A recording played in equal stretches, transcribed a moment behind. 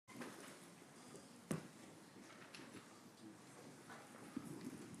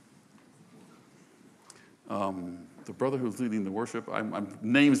The brother who's leading the worship,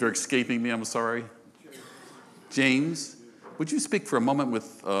 names are escaping me, I'm sorry. James. Would you speak for a moment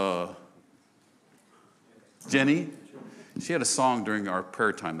with Jenny? She had a song during our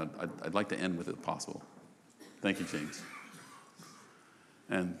prayer time that I'd like to end with if possible. Thank you, James.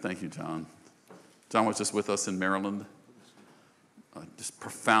 And thank you, John. John was just with us in Maryland. Just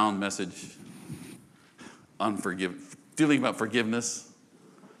profound message. Feeling about forgiveness.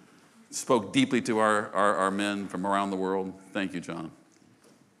 Spoke deeply to our men from around the world. Thank you, John.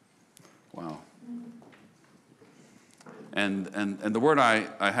 Wow. And the word I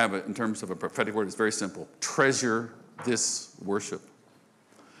have in terms of a prophetic word is very simple. Treasure this worship.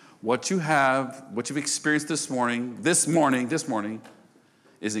 What you've experienced this morning,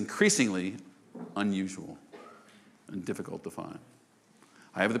 is increasingly unusual and difficult to find.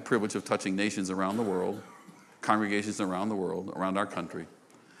 I have the privilege of touching nations around the world, congregations around the world, around our country.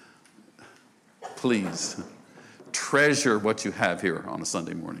 Please treasure what you have here on a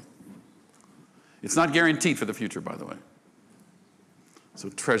Sunday morning. It's not guaranteed for the future, by the way. So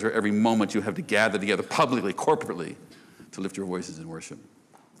treasure every moment you have to gather together publicly, corporately, to lift your voices in worship.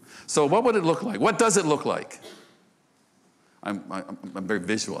 So what would it look like? What does it look like? I'm very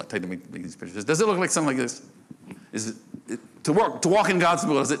visual. I tend to make these pictures. Does it look like something like this? Is it to walk in God's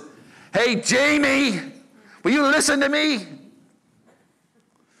will? Is it, hey, Jamie, will you listen to me?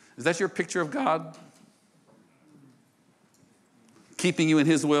 Is that your picture of God? Keeping you in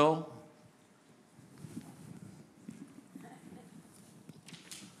his will?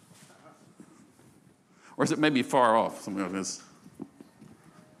 Or is it maybe far off, something like this?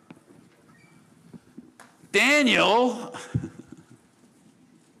 Daniel!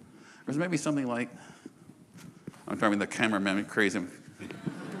 Or is it maybe something like, I'm driving the cameraman crazy.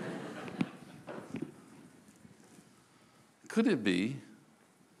 Could it be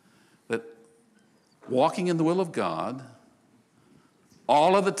that walking in the will of God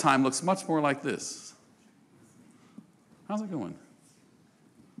all of the time looks much more like this? How's it going?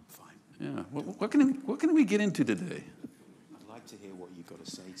 Fine. Yeah. What can we get into today? I'd like to hear what you've got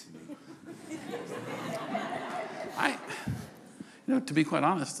to say to me. To be quite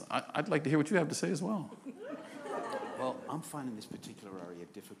honest, I'd like to hear what you have to say as well. Well, I'm finding this particular area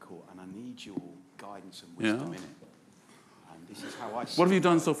difficult, and I need your guidance and wisdom in it. And this is how I see What have you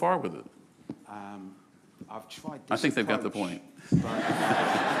done so far with it? I've tried this I think they've got the approach, point. But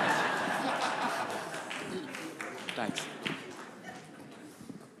thanks.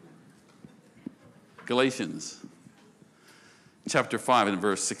 Galatians chapter 5 and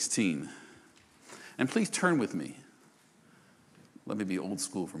verse 16. And please turn with me. Let me be old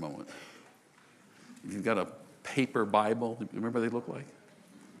school for a moment. If you've got a paper Bible, remember what they look like?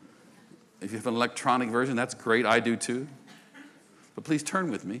 If you have an electronic version, that's great. I do too. But please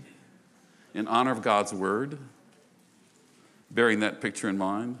turn with me in honor of God's word, bearing that picture in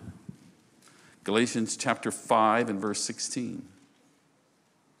mind. Galatians chapter 5 and verse 16.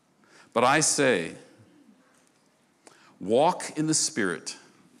 But I say, walk in the Spirit,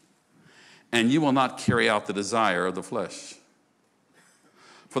 and you will not carry out the desire of the flesh.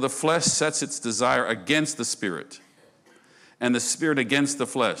 For the flesh sets its desire against the Spirit, and the Spirit against the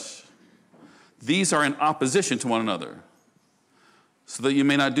flesh. These are in opposition to one another, so that you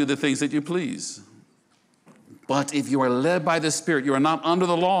may not do the things that you please. But if you are led by the Spirit, you are not under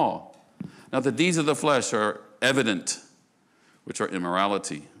the law. Now the deeds of the flesh are evident, which are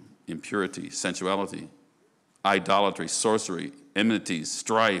immorality, impurity, sensuality, idolatry, sorcery, enmities,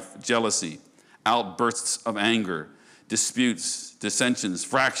 strife, jealousy, outbursts of anger, disputes, dissensions,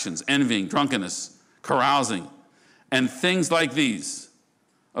 fractions, envying, drunkenness, carousing, and things like these,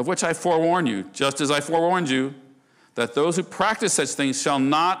 of which I forewarn you, just as I forewarned you, that those who practice such things shall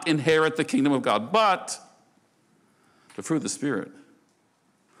not inherit the kingdom of God. But the fruit of the Spirit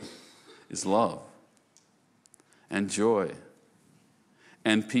is love and joy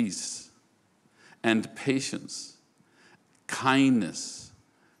and peace and patience, kindness,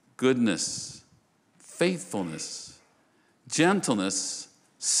 goodness, faithfulness, gentleness,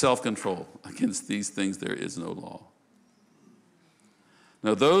 self-control. Against these things there is no law.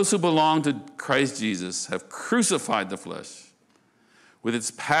 Now those who belong to Christ Jesus have crucified the flesh with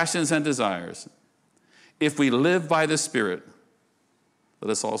its passions and desires. If we live by the Spirit, let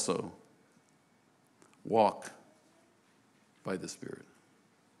us also walk by the Spirit.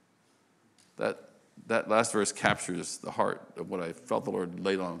 That last verse captures the heart of what I felt the Lord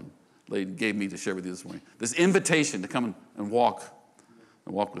gave me to share with you this morning. This invitation to come and walk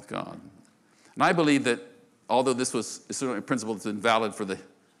with God. And I believe that although this was certainly a principle that's invalid for the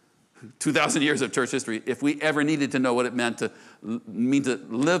 2,000 years of church history, if we ever needed to know what it meant to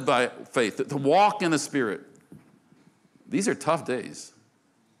live by faith, to walk in the Spirit. These are tough days.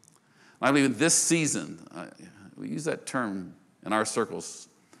 I believe in this season, we use that term in our circles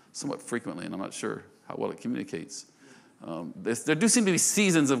somewhat frequently, and I'm not sure how well it communicates. There do seem to be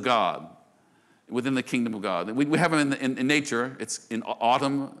seasons of God within the kingdom of God. We have them in nature. It's in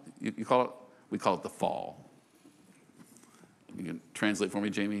autumn, we call it the fall. You can translate for me,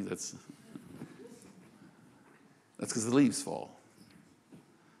 Jamie? That's because the leaves fall.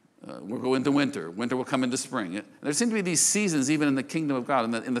 We'll go into winter. Winter will come into spring. There seem to be these seasons even in the kingdom of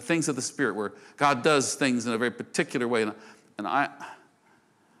God, in the things of the Spirit, where God does things in a very particular way. And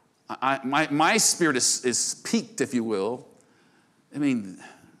my spirit is piqued, if you will. I mean,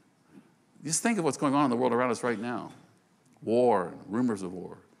 just think of what's going on in the world around us right now. War, rumors of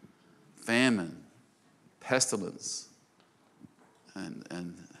war, famine, pestilence.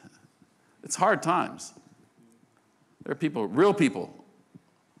 And it's hard times. There are people, real people,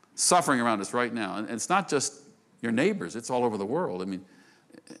 suffering around us right now. And it's not just your neighbors, it's all over the world. I mean,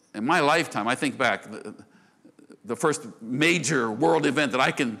 in my lifetime, I think back, the first major world event that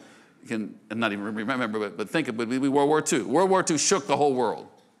I can not even remember, but think of would be World War II. World War II shook the whole world.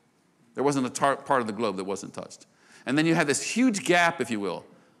 There wasn't a part of the globe that wasn't touched. And then you have this huge gap, if you will,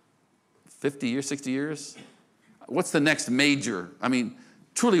 50 years, 60 years. What's the next major,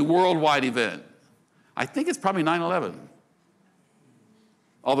 truly worldwide event? I think it's probably 9/11.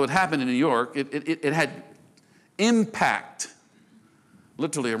 Although it happened in New York, it had impact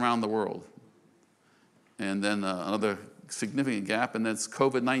literally around the world. And then another significant gap, and that's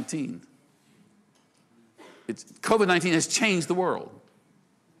COVID-19. COVID-19 has changed the world.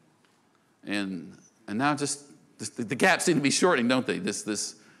 And now just the gaps seem to be shortening, don't they?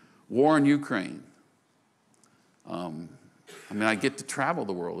 This war in Ukraine. I get to travel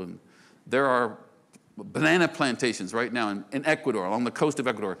the world, and there are banana plantations right now in Ecuador, along the coast of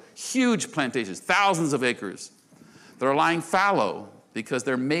Ecuador, huge plantations, thousands of acres, that are lying fallow because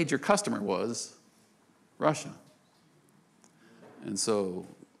their major customer was Russia. And so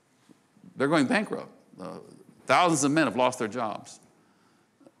they're going bankrupt. Thousands of men have lost their jobs.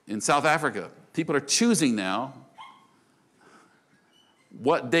 In South Africa, people are choosing now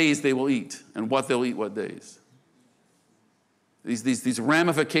what days they will eat and what they'll eat what days. These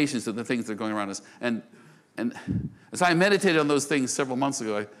ramifications of the things that are going around us. And as I meditated on those things several months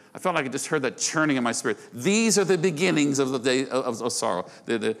ago, I felt like I just heard that churning in my spirit. These are the beginnings of the day of sorrow.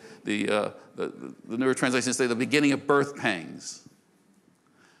 The newer translations say the beginning of birth pangs.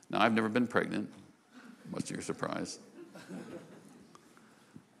 Now, I've never been pregnant, much to your surprise.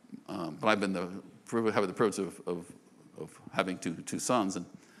 But I've been having the privilege of having two sons. And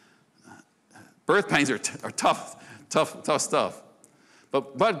birth pangs are tough stuff.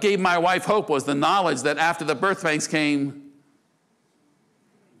 But what gave my wife hope was the knowledge that after the birth pangs came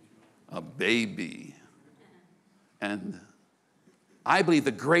a baby. And I believe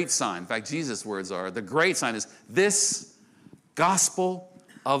the great sign, in fact, Jesus' words are, the great sign is this gospel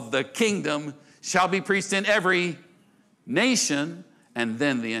of the kingdom shall be preached in every nation, and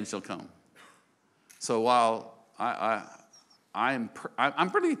then the end shall come. So while I'm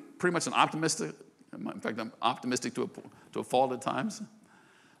pretty much an optimistic. In fact, I'm optimistic to a fault at times.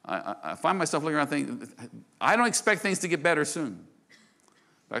 I find myself looking around thinking, I don't expect things to get better soon.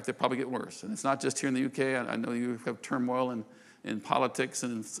 In fact, they'll probably get worse. And it's not just here in the UK. I know you have turmoil in politics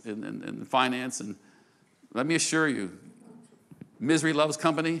and in finance. And let me assure you, misery loves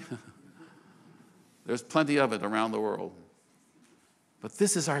company. There's plenty of it around the world. But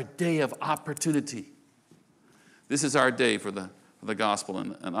this is our day of opportunity. This is our day for the gospel.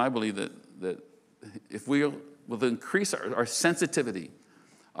 And I believe that if we will increase our sensitivity,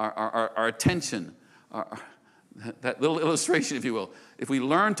 our attention, that little illustration, if you will, if we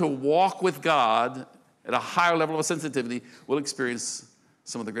learn to walk with God at a higher level of sensitivity, we'll experience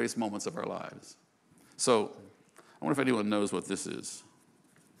some of the greatest moments of our lives. So I wonder if anyone knows what this is.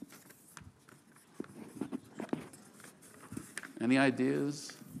 Any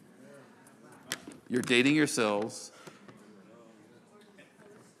ideas? You're dating yourselves.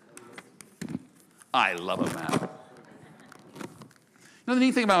 I love a map. The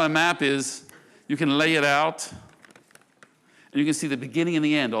neat thing about a map is you can lay it out and you can see the beginning and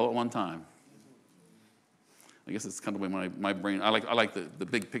the end all at one time. I guess that's kind of the way my brain, I like the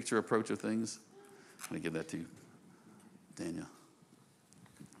big picture approach of things. I'm going to give that to you, Daniel.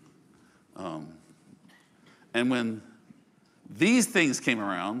 And when these things came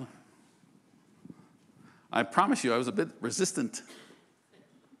around, I promise you I was a bit resistant.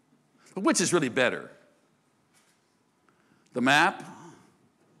 But which is really better? The map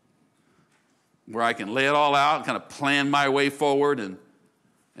where I can lay it all out and kind of plan my way forward and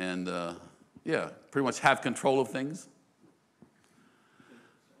pretty much have control of things.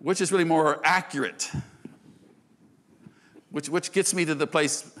 Which is really more accurate? Which gets me to the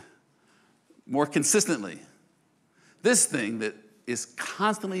place more consistently? This thing that is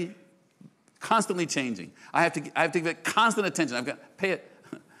constantly changing. I have to give it constant attention. I've got to pay it.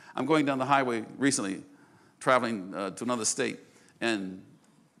 I'm going down the highway recently, traveling to another state, and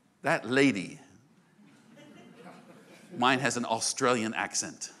that lady, mine has an Australian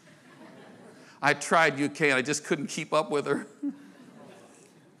accent. I tried UK and I just couldn't keep up with her.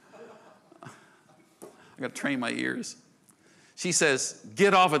 I got to train my ears. She says,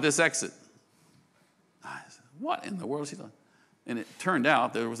 "Get off at this exit." I said, "What in the world is she doing?" And it turned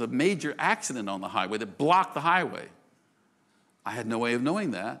out there was a major accident on the highway that blocked the highway. I had no way of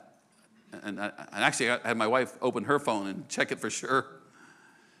knowing that. And actually, I had my wife open her phone and check it for sure.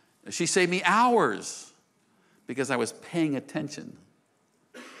 She saved me hours because I was paying attention,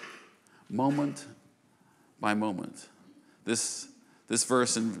 moment by moment. This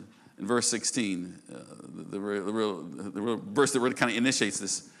verse in verse 16, the real verse that really kind of initiates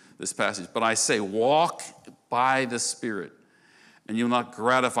this passage. But I say, walk by the Spirit, and you will not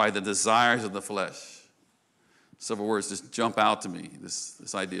gratify the desires of the flesh. Several words just jump out to me.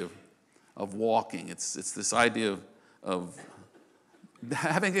 This idea of walking. It's this idea of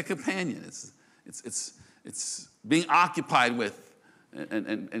having a companion. It's being occupied with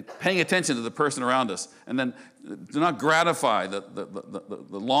and paying attention to the person around us. And then do not gratify the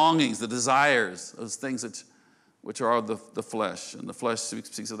longings, the desires, those things which are the flesh. And the flesh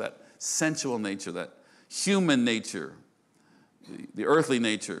speaks of that sensual nature, that human nature, the earthly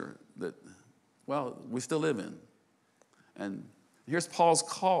nature that, well, we still live in. And here's Paul's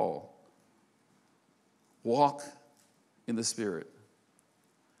call. Walk in the Spirit,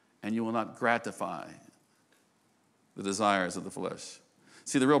 and you will not gratify the desires of the flesh.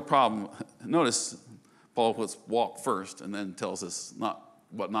 See, the real problem, notice Paul puts walk first and then tells us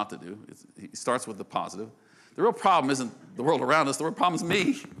what not to do. He starts with the positive. The real problem isn't the world around us. The real problem is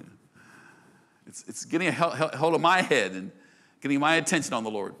me. It's getting a hold of my head and getting my attention on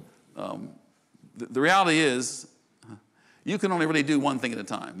the Lord. The reality is, you can only really do one thing at a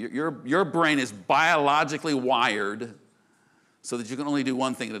time. Your brain is biologically wired so that you can only do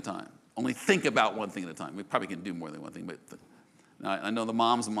one thing at a time. Only think about one thing at a time. We probably can do more than one thing, but I know the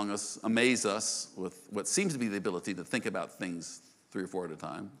moms among us amaze us with what seems to be the ability to think about things 3 or 4 at a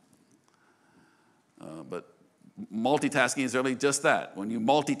time. But multitasking is really just that. When you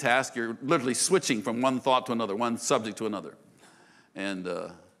multitask, you're literally switching from one thought to another, one subject to another. And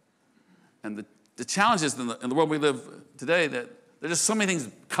the challenge is in the world we live today that there's just so many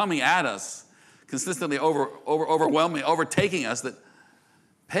things coming at us, consistently overwhelming, overtaking us, that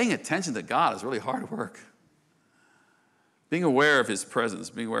paying attention to God is really hard work. Being aware of His presence,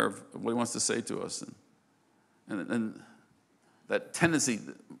 being aware of what He wants to say to us. And that tendency,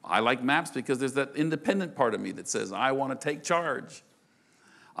 I like maps because there's that independent part of me that says, I want to take charge.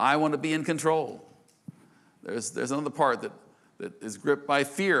 I want to be in control. There's another part that is gripped by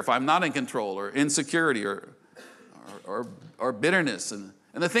fear if I'm not in control, or insecurity, or bitterness, and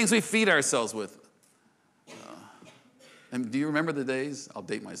the things we feed ourselves with. And do you remember the days, I'll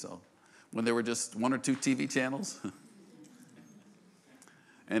date myself, when there were just 1 or 2 TV channels?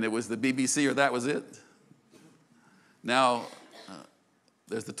 And it was the BBC or that was it? Now,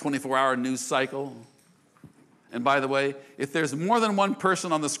 there's the 24-hour news cycle. And by the way, if there's more than one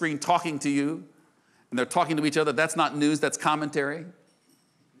person on the screen talking to you, and they're talking to each other, that's not news, that's commentary.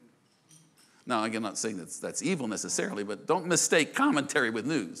 Now, again, I'm not saying that's evil necessarily, but don't mistake commentary with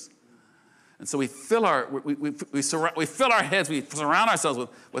news. And so we fill our heads, we surround ourselves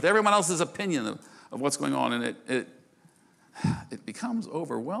with everyone else's opinion of what's going on, and it becomes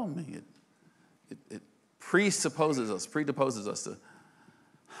overwhelming. It predisposes us to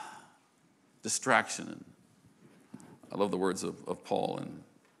distraction. And I love the words of Paul in 1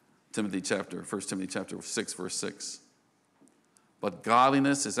 Timothy chapter 6, verse 6. But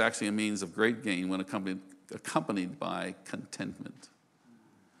godliness is actually a means of great gain when accompanied by contentment.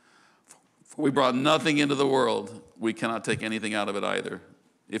 For we brought nothing into the world, we cannot take anything out of it either.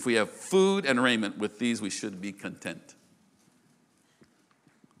 If we have food and raiment, with these we should be content.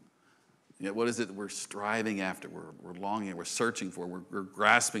 Yet what is it that we're striving after, we're longing, we're searching for, we're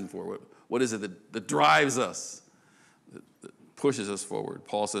grasping for? What is it that drives us, that pushes us forward?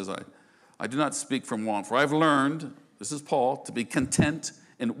 Paul says, I do not speak from want, for I've learned, this is Paul, to be content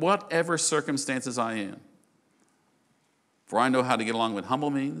in whatever circumstances I am. For I know how to get along with humble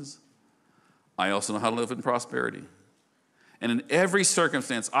means. I also know how to live in prosperity. And in every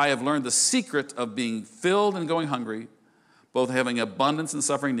circumstance, I have learned the secret of being filled and going hungry, both having abundance and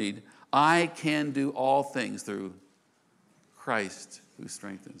suffering need. I can do all things through Christ who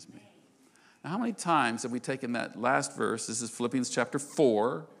strengthens me. Now, how many times have we taken that last verse? This is Philippians chapter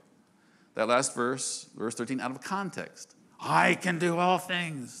 4. That last verse, verse 13, out of context. I can do all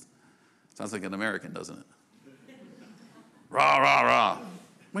things. Sounds like an American, doesn't it? Rah, rah, rah.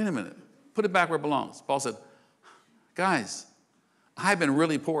 Wait a minute. Put it back where it belongs. Paul said, guys, I've been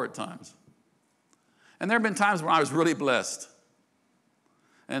really poor at times. And there have been times when I was really blessed.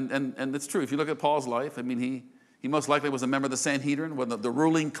 And it's true. If you look at Paul's life, I mean, he most likely was a member of the Sanhedrin, the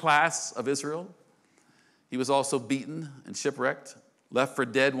ruling class of Israel. He was also beaten and shipwrecked, left for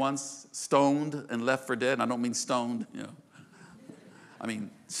dead once, stoned and left for dead. And I don't mean stoned, I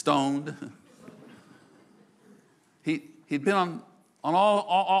mean stoned. He'd been on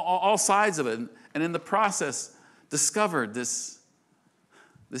all sides of it, and in the process discovered this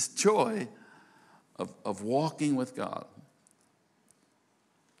joy of walking with God.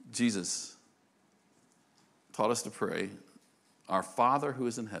 Jesus taught us to pray, our Father who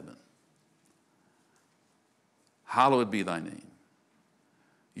is in heaven, hallowed be thy name.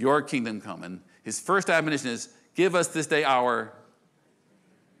 Your kingdom come. And his first admonition is, give us this day our...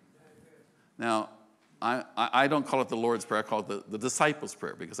 Now, I don't call it the Lord's Prayer. I call it the disciples'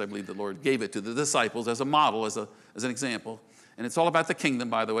 prayer, because I believe the Lord gave it to the disciples as a model, as an example. And it's all about the kingdom,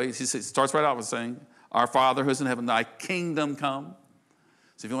 by the way. He starts right out with saying, our Father who is in heaven, thy kingdom come.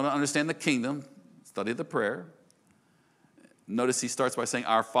 So if you want to understand the kingdom, study the prayer. Notice he starts by saying,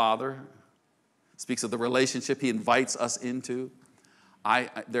 our Father. Speaks of the relationship he invites us into.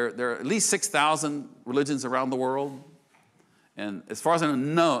 There are at least 6,000 religions around the world. And as far as I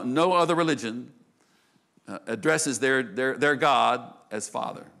know, no other religion addresses their God as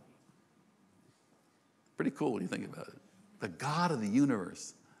Father. Pretty cool when you think about it. The God of the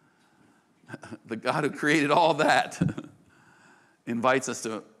universe, the God who created all that, invites us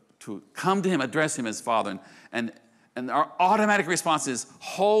to come to him, address him as Father. And our automatic response is,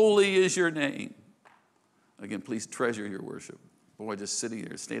 holy is your name. Again, please treasure your worship. Boy, just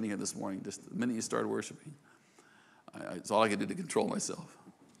standing here this morning, just the minute you started worshiping, it's all I could do to control myself.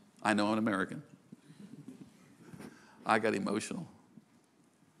 I know I'm an American. I got emotional.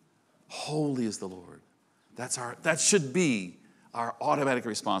 Holy is the Lord. That should be our automatic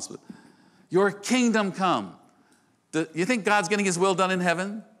response. Your kingdom come. You think God's getting his will done in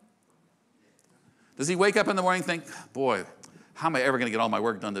heaven? Does he wake up in the morning and think, boy, how am I ever going to get all my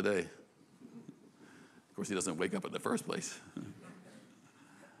work done today? Of course, he doesn't wake up in the first place.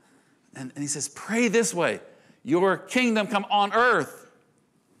 And he says, pray this way. Your kingdom come on earth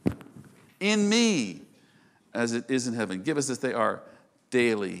in me as it is in heaven. Give us this day our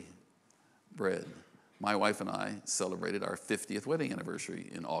daily bread. My wife and I celebrated our 50th wedding anniversary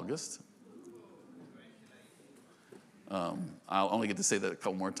in August. I'll only get to say that a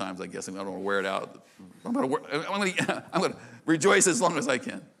couple more times, I guess. I don't want to wear it out. I'm going to rejoice as long as I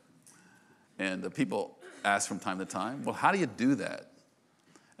can. And the people ask from time to time, well, how do you do that?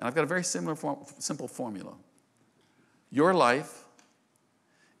 And I've got a very simple formula. Your life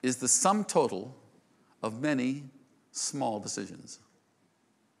is the sum total of many small decisions.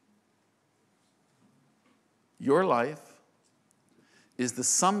 Your life is the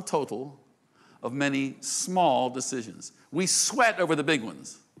sum total of many small decisions. We sweat over the big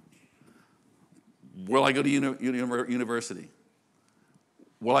ones. Will I go to university?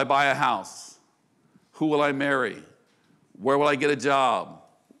 Will I buy a house? Who will I marry? Where will I get a job?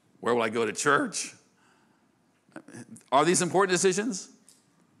 Where will I go to church? Are these important decisions?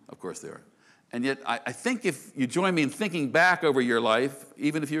 Of course they are. And yet, I think if you join me in thinking back over your life,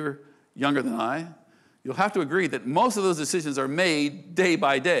 even if you're younger than I, you'll have to agree that most of those decisions are made day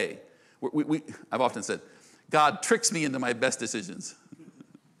by day. I've often said, God tricks me into my best decisions.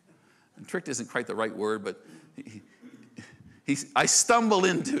 And tricked isn't quite the right word, but I stumble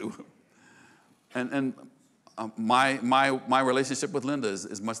into. And my relationship with Linda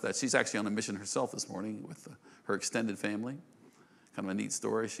is much that. She's actually on a mission herself this morning with her extended family. Kind of a neat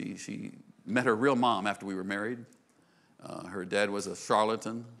story. She met her real mom after we were married. Her dad was a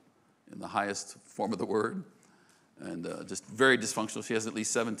charlatan in the highest form of the word, and just very dysfunctional. She has at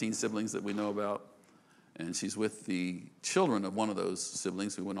least 17 siblings that we know about, and she's with the children of one of those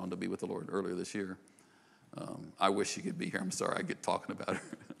siblings who went on to be with the Lord earlier this year. I wish she could be here. I'm sorry I get talking about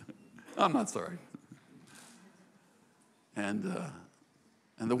her. I'm not sorry. And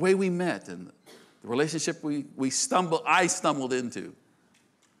the way we met and the relationship I stumbled into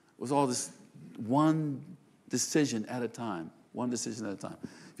was all this one decision at a time. One decision at a time.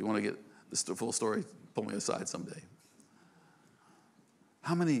 If you want to get the full story, pull me aside someday.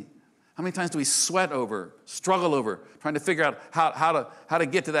 How many times do we sweat over, struggle over, trying to figure out how to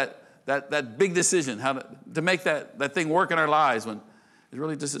get to that big decision, how to make that thing work in our lives, when it's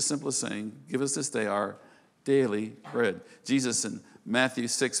really just as simple as saying, give us this day our daily bread. Jesus in Matthew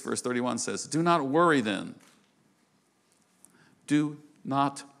 6, verse 31 says, do not worry then. Do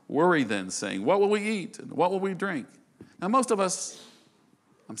not worry then, saying, what will we eat and what will we drink? Now most of us,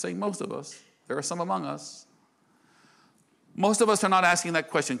 I'm saying most of us, there are some among us, most of us are not asking that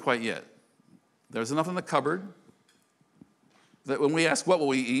question quite yet. There's enough in the cupboard that when we ask what will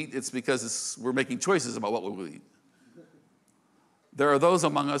we eat, it's because we're making choices about what we will eat. There are those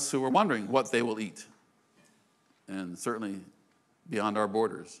among us who are wondering what they will eat, and certainly beyond our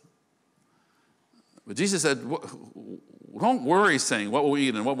borders. But Jesus said, don't worry, saying, what will we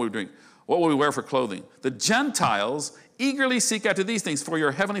eat and what will we drink? What will we wear for clothing? The Gentiles eagerly seek after these things, for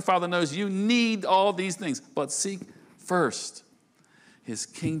your heavenly Father knows you need all these things. But seek first his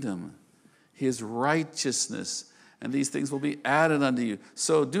kingdom, his righteousness, and these things will be added unto you.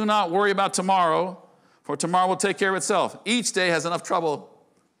 So do not worry about tomorrow, for tomorrow will take care of itself. Each day has enough trouble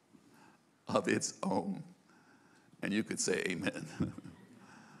of its own. And you could say amen.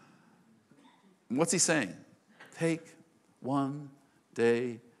 What's he saying? Take one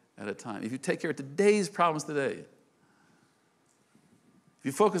day at a time. If you take care of today's problems today, if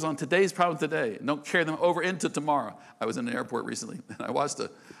you focus on today's problems today and don't carry them over into tomorrow. I was in an airport recently, and I watched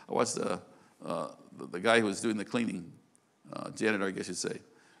the guy who was doing the cleaning, janitor, I guess you'd say,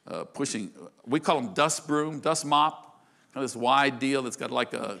 pushing, we call them dust broom, dust mop, kind of this wide deal that's got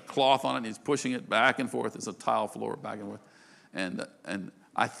like a cloth on it, and he's pushing it back and forth. It's a tile floor back and forth. And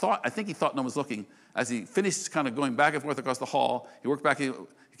I think he thought no one was looking. As he finished kind of going back and forth across the hall, he worked back, he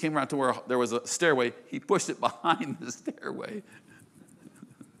came around to where there was a stairway. He pushed it behind the stairway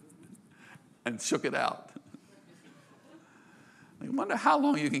and shook it out. I wonder how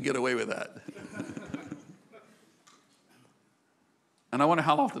long you can get away with that. And I wonder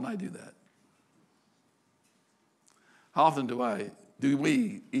how often I do that. How often do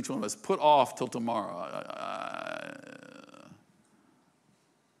we, each one of us, put off till tomorrow?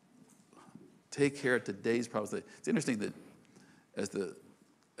 Take care of today's problems. It's interesting that as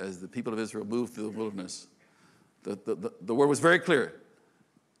the people of Israel moved through the wilderness, the word was very clear.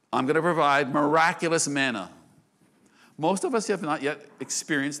 I'm going to provide miraculous manna. Most of us have not yet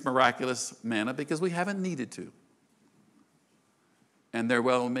experienced miraculous manna because we haven't needed to. And there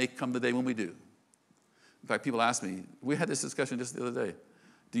well may come the day when we do. In fact, people ask me, we had this discussion just the other day,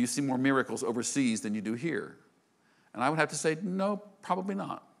 do you see more miracles overseas than you do here? And I would have to say, no, probably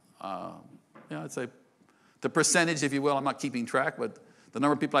not. I'd say the percentage, if you will, I'm not keeping track, but the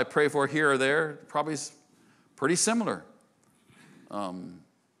number of people I pray for here or there probably is pretty similar.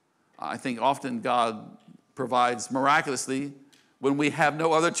 I think often God provides miraculously when we have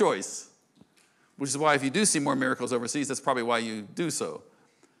no other choice, which is why if you do see more miracles overseas, that's probably why you do so.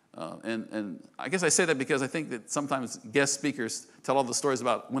 And I guess I say that because I think that sometimes guest speakers tell all the stories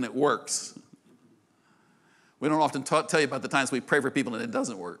about when it works. We don't often tell you about the times we pray for people and it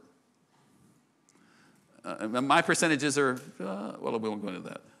doesn't work. My percentages are, well, we won't go into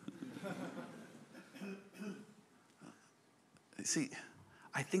that. See,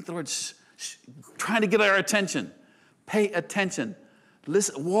 I think the Lord's trying to get our attention. Pay attention.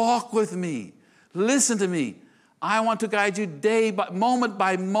 Listen, walk with me. Listen to me. I want to guide you moment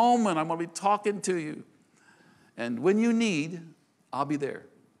by moment. I'm going to be talking to you. And when you need, I'll be there.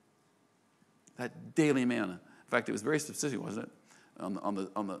 That daily manna. In fact, it was very specific, wasn't it? On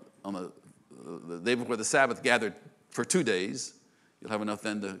the day before the Sabbath gathered for 2 days. You'll have enough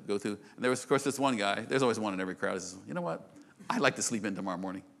then to go through. And there was, of course, this one guy. There's always one in every crowd. He says, you know what? I'd like to sleep in tomorrow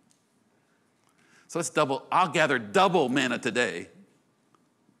morning. So I'll gather double manna today.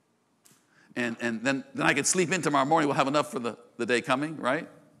 And then I can sleep in tomorrow morning. We'll have enough for the day coming, right?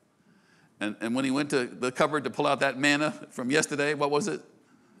 And when he went to the cupboard to pull out that manna from yesterday, what was it?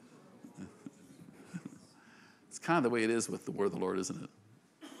 It's kind of the way it is with the word of the Lord, isn't it?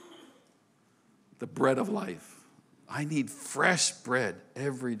 The bread of life. I need fresh bread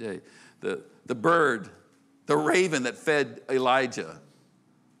every day. The bird, the raven that fed Elijah.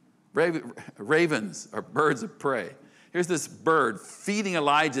 Ravens are birds of prey. Here's this bird feeding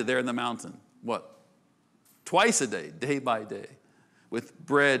Elijah there in the mountain. What? Twice a day, day by day, with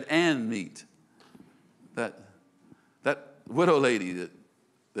bread and meat. That widow lady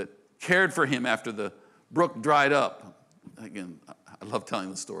that cared for him after the brook dried up. Again, I love telling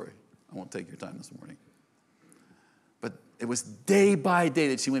the story. I won't take your time this morning. But it was day by day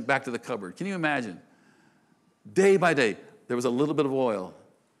that she went back to the cupboard. Can you imagine? Day by day, there was a little bit of oil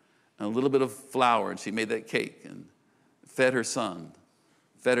and a little bit of flour, and she made that cake and fed her son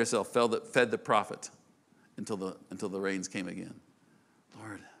fed herself, fed the prophet until the rains came again.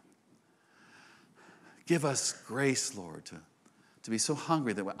 Lord, give us grace, Lord, to be so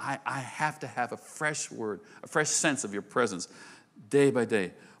hungry that I have to have a fresh word, a fresh sense of your presence day by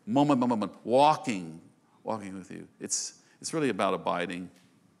day, moment by moment, walking with you. It's really about abiding.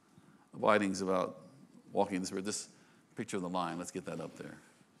 Abiding is about walking in the Spirit. This picture of the lion, let's get that up there.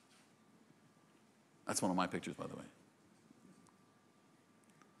 That's one of my pictures, by the way.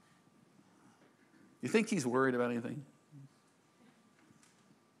 You think he's worried about anything?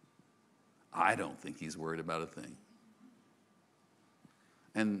 I don't think he's worried about a thing.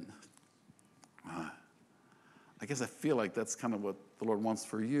 And I guess I feel like that's kind of what the Lord wants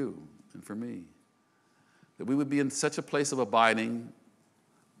for you and for me. That we would be in such a place of abiding,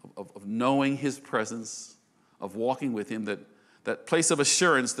 of knowing his presence, of walking with him, that place of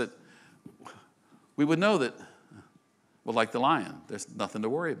assurance that we would know that, well, like the lion, there's nothing to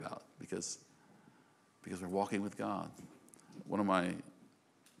worry about because we're walking with God. One of my,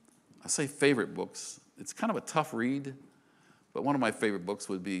 I say favorite books, it's kind of a tough read, but one of my favorite books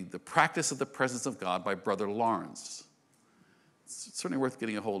would be The Practice of the Presence of God by Brother Lawrence. It's certainly worth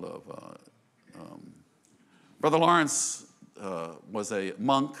getting a hold of. Brother Lawrence was a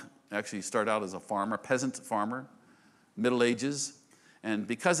monk, actually started out as a farmer, peasant farmer, Middle Ages, and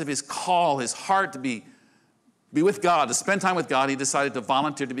because of his call, his heart to be with God, to spend time with God, he decided to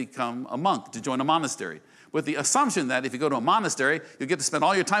volunteer to become a monk, to join a monastery, with the assumption that if you go to a monastery, you'll get to spend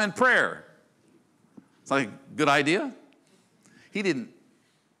all your time in prayer. It's like a good idea. He didn't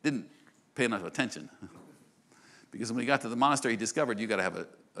pay enough attention. Because when he got to the monastery, he discovered you got to have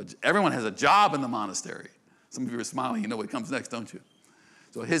everyone has a job in the monastery. Some of you are smiling, you know what comes next, don't you?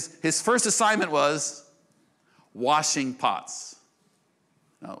 So his first assignment was washing pots.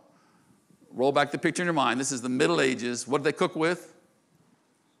 Now, roll back the picture in your mind. This is the Middle Ages. What did they cook with?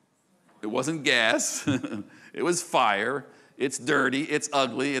 It wasn't gas. It was fire. It's dirty. It's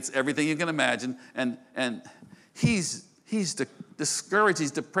ugly. It's everything you can imagine. And he's discouraged.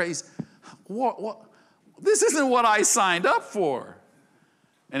 He's depressed. What? This isn't what I signed up for.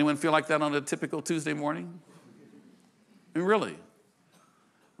 Anyone feel like that on a typical Tuesday morning? I mean, really. When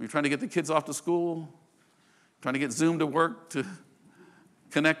you're trying to get the kids off to school, trying to get Zoom to work, to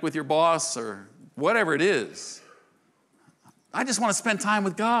connect with your boss, or whatever it is. I just want to spend time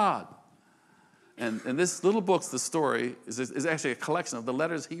with God. And this little book's the story is actually a collection of the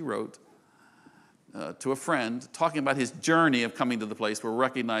letters he wrote to a friend, talking about his journey of coming to the place where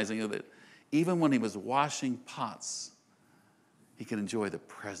recognizing that even when he was washing pots, he could enjoy the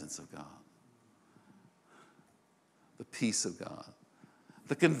presence of God, the peace of God,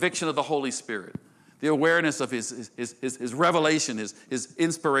 the conviction of the Holy Spirit, the awareness of his revelation, his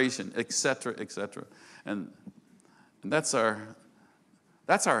inspiration, etc., etc. And that's our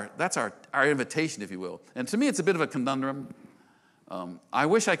invitation, if you will. And to me, it's a bit of a conundrum. I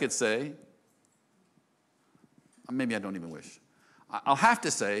wish I could say, maybe I don't even wish. I'll have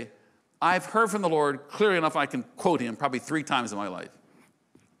to say, I've heard from the Lord clearly enough I can quote him probably 3 times in my life.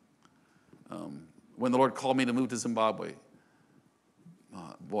 When the Lord called me to move to Zimbabwe,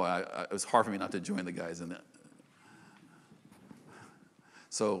 it was hard for me not to join the guys in it.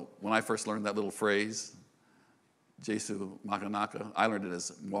 So when I first learned that little phrase, Jesu Makanaka, I learned it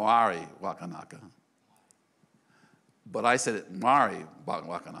as Mwari Wakanaka. But I said it Mwari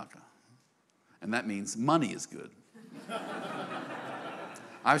Wakanaka. And that means money is good.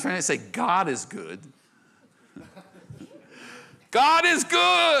 I was trying to say God is good. God is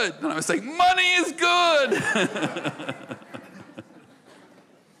good. And I was saying money is good.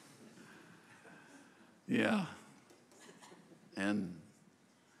 Yeah. And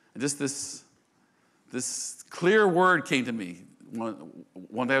just this clear word came to me.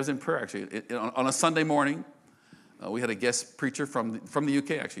 One day I was in prayer, actually. On a Sunday morning, we had a guest preacher from the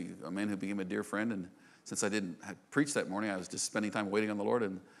UK, actually, a man who became a dear friend. And since I didn't preach that morning, I was just spending time waiting on the Lord.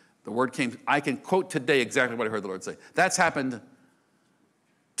 And the word came. I can quote today exactly what I heard the Lord say. That's happened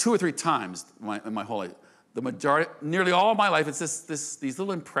 2 or 3 times in my whole life. The majority, nearly all of my life, it's these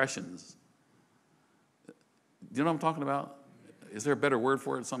little impressions. Do you know what I'm talking about? Is there a better word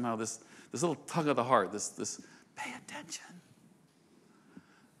for it somehow? This little tug of the heart, this pay attention.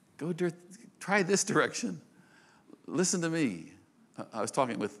 Try this direction. Listen to me. I was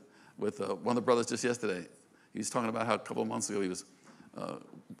talking with one of the brothers just yesterday. He was talking about how a couple of months ago he was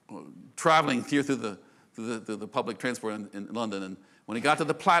traveling here through the public transport in London, and when he got to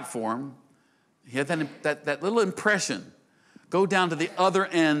the platform, he had that little impression. Go down to the other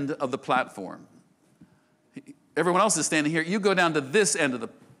end of the platform. Everyone else is standing here. You go down to this end of the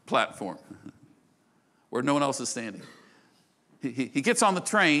platform where no one else is standing. he gets on the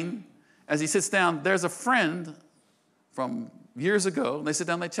train. As he sits down, there's a friend from years ago, and they sit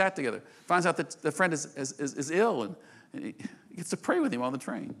down, they chat together. Finds out that the friend is ill, and he gets to pray with him on the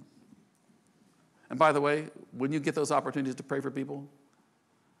train. And by the way, when you get those opportunities to pray for people,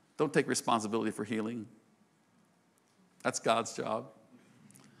 don't take responsibility for healing. That's God's job.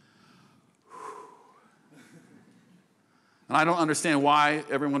 And I don't understand why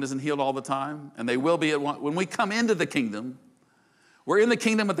everyone isn't healed all the time, and they will be when we come into the kingdom. We're in the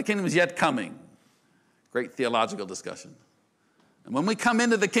kingdom, but the kingdom is yet coming. Great theological discussion. And when we come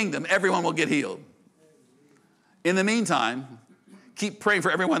into the kingdom, everyone will get healed. In the meantime, keep praying for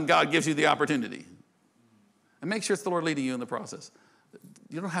everyone God gives you the opportunity. And make sure it's the Lord leading you in the process.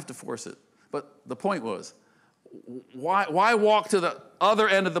 You don't have to force it. But the point was, why walk to the other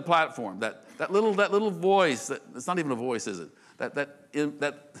end of the platform? That little voice, it's not even a voice, is it?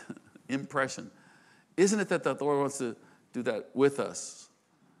 That impression. Isn't it that the Lord wants to do that with us,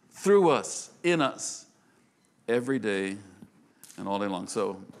 through us, in us, every day and all day long?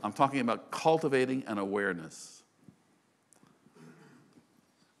 So I'm talking about cultivating an awareness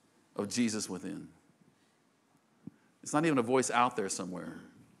of Jesus within. It's not even a voice out there somewhere,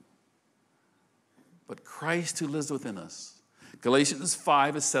 but Christ who lives within us. Galatians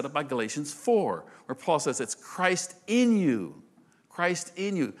 5 is set up by Galatians 4, where Paul says it's Christ in you. Christ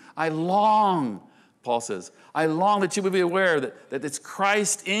in you. I long, Paul says, I long that you would be aware that it's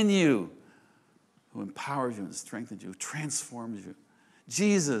Christ in you who empowers you and strengthens you, transforms you.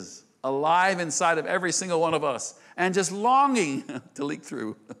 Jesus, alive inside of every single one of us, and just longing to leak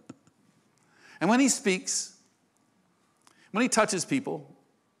through. And when he speaks, when he touches people,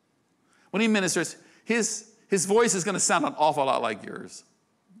 when he ministers, his voice is going to sound an awful lot like yours.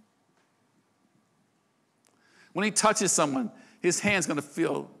 When he touches someone, his hand's going to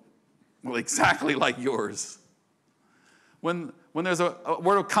feel exactly like yours. When there's a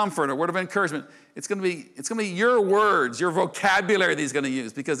word of comfort, a word of encouragement, it's going to be your words, your vocabulary that he's going to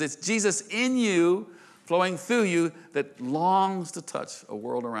use, because it's Jesus in you, flowing through you, that longs to touch a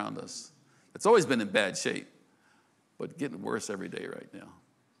world around us. It's always been in bad shape, but getting worse every day right now.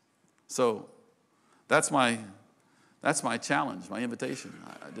 So that's my challenge, my invitation.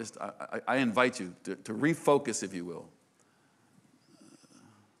 I invite you to refocus, if you will.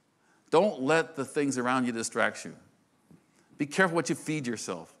 Don't let the things around you distract you. Be careful what you feed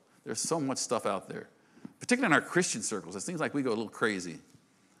yourself. There's so much stuff out there, particularly in our Christian circles. It seems like we go a little crazy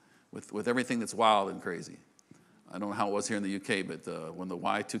with everything that's wild and crazy. I don't know how it was here in the UK, but when the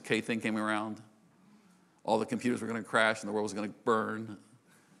Y2K thing came around, all the computers were going to crash and the world was going to burn.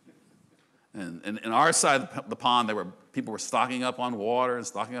 And in our side of the pond, people were stocking up on water and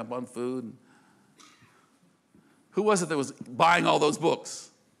stocking up on food. Who was it that was buying all those books?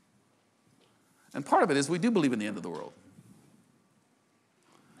 And part of it is we do believe in the end of the world.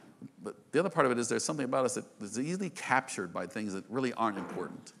 But the other part of it is there's something about us that is easily captured by things that really aren't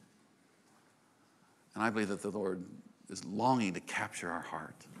important. And I believe that the Lord is longing to capture our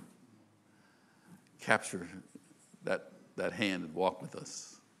heart, capture that hand and walk with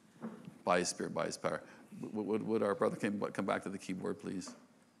us by his Spirit, by his power. Would our brother come back to the keyboard, please?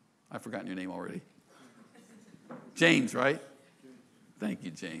 I've forgotten your name already. James, right? Thank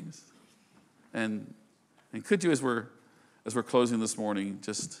you, James. And could you, as we're closing this morning,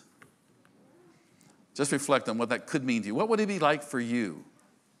 just reflect on what that could mean to you. What would it be like for you?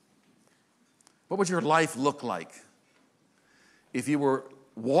 What would your life look like if you were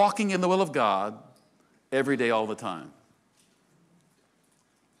walking in the will of God every day, all the time?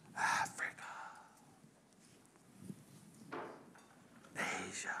 Africa,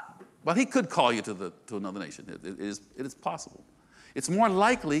 Asia. Well, he could call you to another nation. It is possible. It's more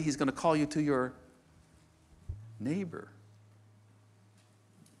likely he's going to call you to your neighbor.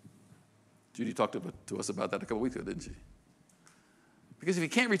 Judy talked to us about that a couple weeks ago, didn't she? Because if you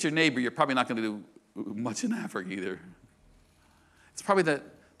can't reach your neighbor, you're probably not going to do much in Africa either. It's probably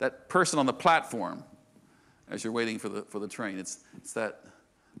that person on the platform as you're waiting for the train. It's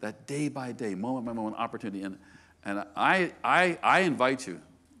that day by day, moment by moment opportunity. And I invite you.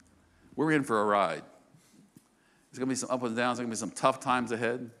 We're in for a ride. There's going to be some ups and downs. There's going to be some tough times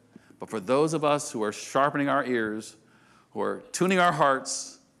ahead. But for those of us who are sharpening our ears, who are tuning our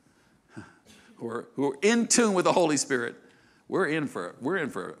hearts, who are in tune with the Holy Spirit, we're in for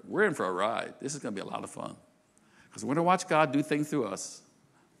a ride. This is going to be a lot of fun. Because we're going to watch God do things through us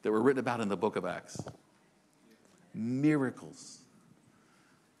that were written about in the book of Acts. Miracles.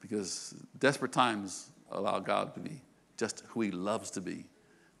 Because desperate times allow God to be just who he loves to be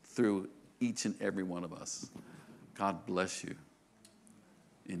through each and every one of us. God bless you.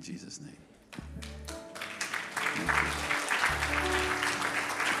 In Jesus' name. Thank you.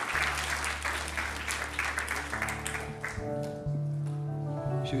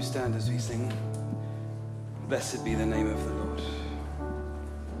 Should we stand as we sing? Blessed be the name of the Lord.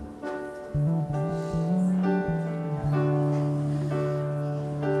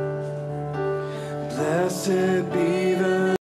 Blessed be the